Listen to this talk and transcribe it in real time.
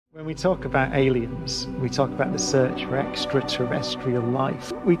When we talk about aliens, we talk about the search for extraterrestrial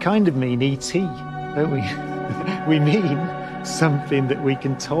life. We kind of mean ET, don't we? We mean something that we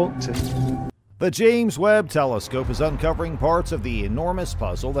can talk to. The James Webb Telescope is uncovering parts of the enormous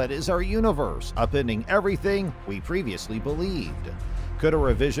puzzle that is our universe, upending everything we previously believed. Could a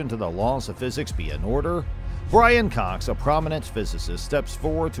revision to the laws of physics be in order? Brian Cox, a prominent physicist, steps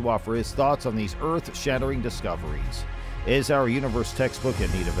forward to offer his thoughts on these earth-shattering discoveries. Is our universe textbook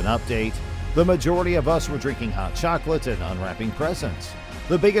in need of an update? The majority of us were drinking hot chocolate and unwrapping presents.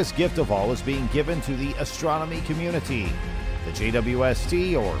 The biggest gift of all is being given to the astronomy community. The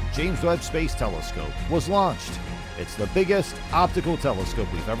JWST, or James Webb Space Telescope, was launched. It's the biggest optical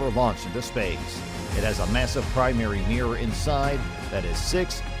telescope we've ever launched into space. It has a massive primary mirror inside that is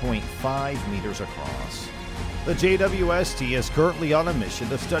 6.5 meters across. The JWST is currently on a mission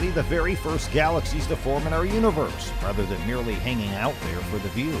to study the very first galaxies to form in our universe, rather than merely hanging out there for the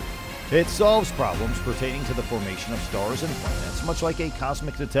view. It solves problems pertaining to the formation of stars and planets, much like a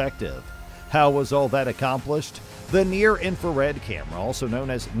cosmic detective. How was all that accomplished? The near-infrared camera, also known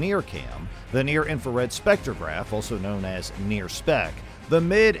as NIRCam, the near-infrared spectrograph, also known as Spec, the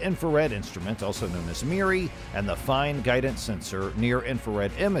mid-infrared instrument, also known as Miri, and the fine guidance sensor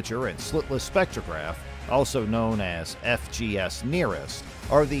near-infrared imager and slit-less spectrograph, also known as FGS nearest,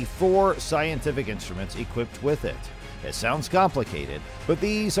 are the four scientific instruments equipped with it. It sounds complicated, but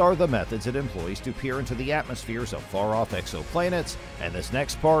these are the methods it employs to peer into the atmospheres of far-off exoplanets, and this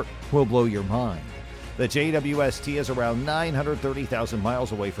next part will blow your mind. The JWST is around 930,000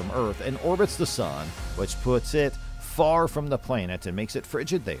 miles away from Earth and orbits the Sun, which puts it far from the planet and makes it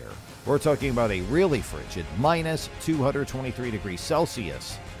frigid there. We're talking about a really frigid, minus 223 degrees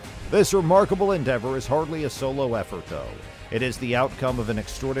Celsius. This remarkable endeavor is hardly a solo effort, though. It is the outcome of an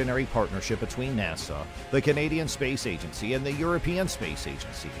extraordinary partnership between NASA, the Canadian Space Agency, and the European Space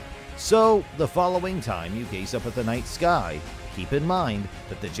Agency. So, the following time you gaze up at the night sky, keep in mind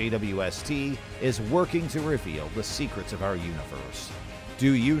that the JWST is working to reveal the secrets of our universe.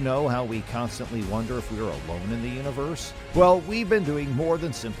 Do you know how we constantly wonder if we're alone in the universe? Well, we've been doing more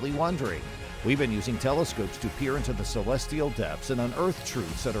than simply wondering. We've been using telescopes to peer into the celestial depths and unearth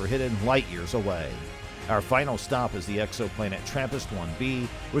truths that are hidden light years away. Our final stop is the exoplanet TRAPPIST-1b,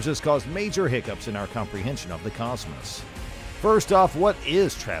 which has caused major hiccups in our comprehension of the cosmos. First off, what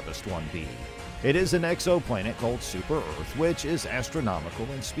is TRAPPIST-1b? It is an exoplanet called Super-Earth, which is astronomical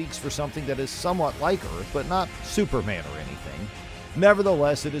and speaks for something that is somewhat like Earth, but not Superman or anything.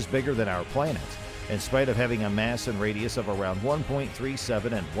 Nevertheless, it is bigger than our planet. In spite of having a mass and radius of around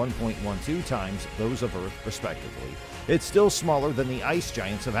 1.37 and 1.12 times those of Earth, respectively, it's still smaller than the ice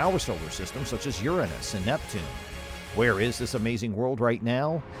giants of our solar system, such as Uranus and Neptune. Where is this amazing world right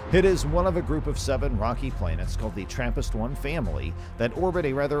now? It is one of a group of 7 rocky planets called the TRAPPIST-1 family that orbit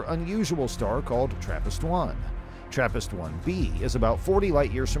a rather unusual star called TRAPPIST-1. TRAPPIST-1b is about 40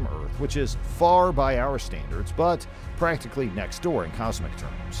 light-years from Earth, which is far by our standards, but practically next door in cosmic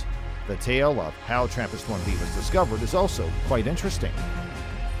terms. The tale of how TRAPPIST-1b was discovered is also quite interesting.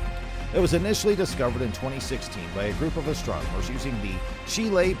 It was initially discovered in 2016 by a group of astronomers using the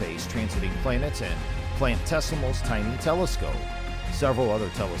Chile-based Transiting Planets and Planetesimals Tiny Telescope. Several other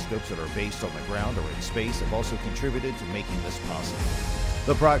telescopes that are based on the ground or in space have also contributed to making this possible.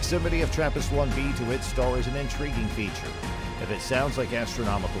 The proximity of TRAPPIST-1b to its star is an intriguing feature. If it sounds like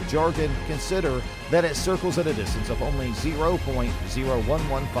astronomical jargon, consider that it circles at a distance of only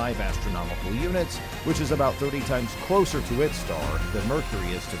 0.0115 astronomical units, which is about 30 times closer to its star than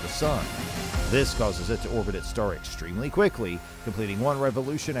Mercury is to the Sun. This causes it to orbit its star extremely quickly, completing one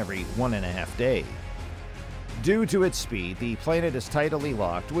revolution every 1.5 days. Due to its speed, the planet is tidally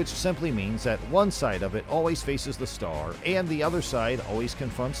locked, which simply means that one side of it always faces the star and the other side always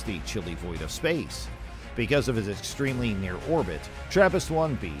confronts the chilly void of space. Because of its extremely near orbit,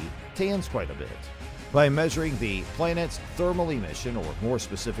 TRAPPIST-1b tans quite a bit. By measuring the planet's thermal emission, or more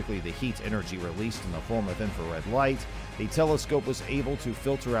specifically the heat energy released in the form of infrared light, the telescope was able to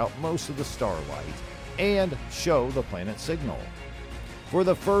filter out most of the starlight and show the planet's signal. For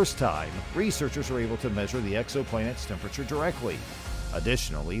the first time, researchers were able to measure the exoplanet's temperature directly.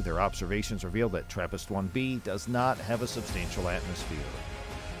 Additionally, their observations revealed that TRAPPIST-1b does not have a substantial atmosphere.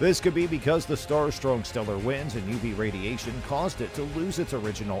 This could be because the star's strong stellar winds and UV radiation caused it to lose its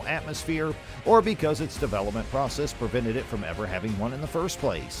original atmosphere, or because its development process prevented it from ever having one in the first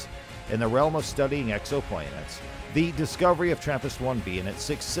place. In the realm of studying exoplanets, the discovery of TRAPPIST-1b and its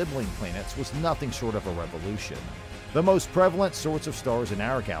 6 sibling planets was nothing short of a revolution. The most prevalent sorts of stars in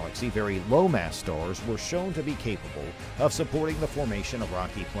our galaxy, very low-mass stars, were shown to be capable of supporting the formation of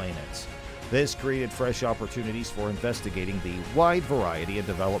rocky planets. This created fresh opportunities for investigating the wide variety and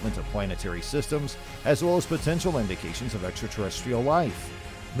development of planetary systems, as well as potential indications of extraterrestrial life.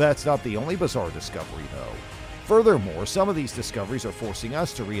 That's not the only bizarre discovery, though. Furthermore, some of these discoveries are forcing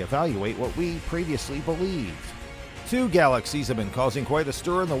us to reevaluate what we previously believed. Two galaxies have been causing quite a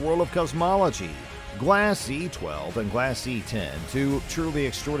stir in the world of cosmology. Glass Z12 and Glass Z10, two truly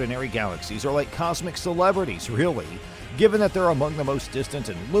extraordinary galaxies, are like cosmic celebrities, really. Given that they're among the most distant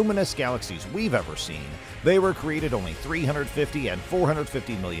and luminous galaxies we've ever seen, they were created only 350 and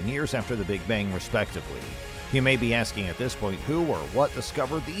 450 million years after the Big Bang, respectively. You may be asking at this point who or what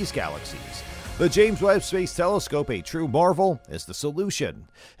discovered these galaxies. The James Webb Space Telescope, a true marvel, is the solution.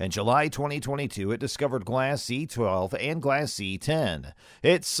 In July 2022, it discovered Glass Z12 and Glass Z10.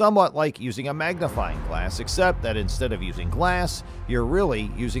 It's somewhat like using a magnifying glass, except that instead of using glass, you're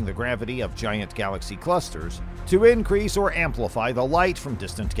really using the gravity of giant galaxy clusters to increase or amplify the light from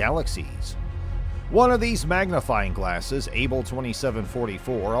distant galaxies. One of these magnifying glasses, Able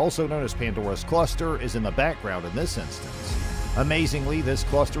 2744, also known as Pandora's Cluster, is in the background in this instance. Amazingly, this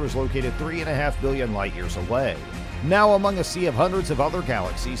cluster is located 3.5 billion light-years away. Now among a sea of hundreds of other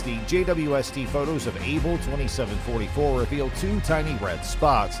galaxies, the JWST photos of Able 2744 reveal two tiny red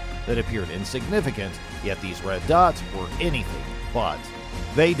spots that appeared insignificant, yet these red dots were anything but.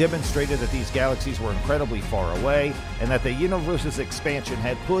 They demonstrated that these galaxies were incredibly far away and that the universe's expansion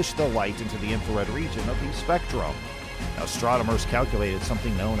had pushed the light into the infrared region of the spectrum. Astronomers calculated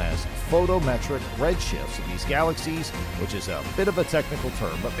something known as photometric redshifts of these galaxies, which is a bit of a technical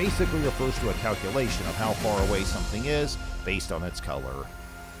term, but basically refers to a calculation of how far away something is based on its color.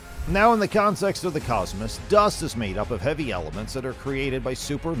 Now, in the context of the cosmos, dust is made up of heavy elements that are created by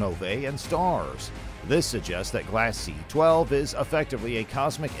supernovae and stars. This suggests that Glass Z12 is effectively a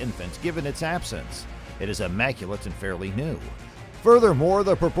cosmic infant given its absence. It is immaculate and fairly new. Furthermore,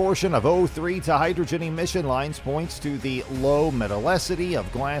 the proportion of O3 to hydrogen emission lines points to the low metallicity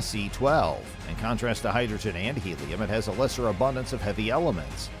of Glass Z12. In contrast to hydrogen and helium, it has a lesser abundance of heavy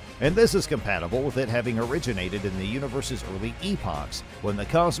elements. And this is compatible with it having originated in the universe's early epochs, when the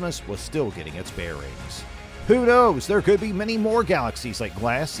cosmos was still getting its bearings. Who knows, there could be many more galaxies like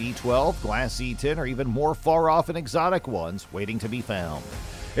Glass Z12, Glass Z10, or even more far-off and exotic ones waiting to be found.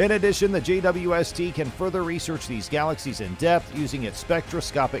 In addition, the JWST can further research these galaxies in depth using its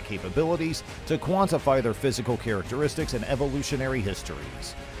spectroscopic capabilities to quantify their physical characteristics and evolutionary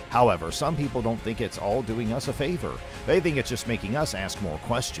histories. However, some people don't think it's all doing us a favor. They think it's just making us ask more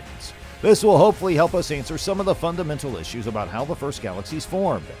questions. This will hopefully help us answer some of the fundamental issues about how the first galaxies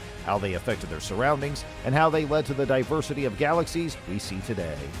formed, how they affected their surroundings, and how they led to the diversity of galaxies we see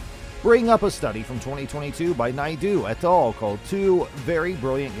today. Bring up a study from 2022 by Naidu et al. Called Two Very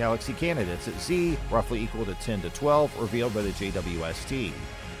Brilliant Galaxy Candidates at Z roughly equal to 10 to 12 revealed by the JWST.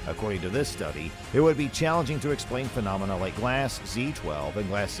 According to this study, it would be challenging to explain phenomena like Glass Z12 and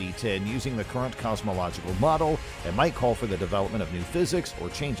Glass Z10 using the current cosmological model and might call for the development of new physics or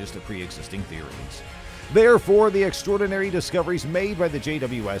changes to pre-existing theories. Therefore, the extraordinary discoveries made by the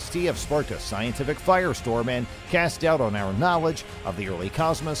JWST have sparked a scientific firestorm and cast doubt on our knowledge of the early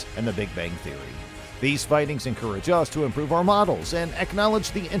cosmos and the Big Bang Theory. These findings encourage us to improve our models and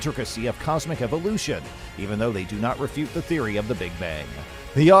acknowledge the intricacy of cosmic evolution, even though they do not refute the theory of the Big Bang.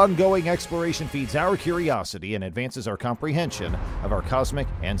 The ongoing exploration feeds our curiosity and advances our comprehension of our cosmic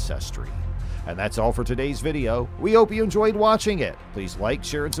ancestry. And that's all for today's video. We hope you enjoyed watching it. Please like,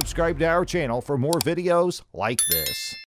 share, and subscribe to our channel for more videos like this.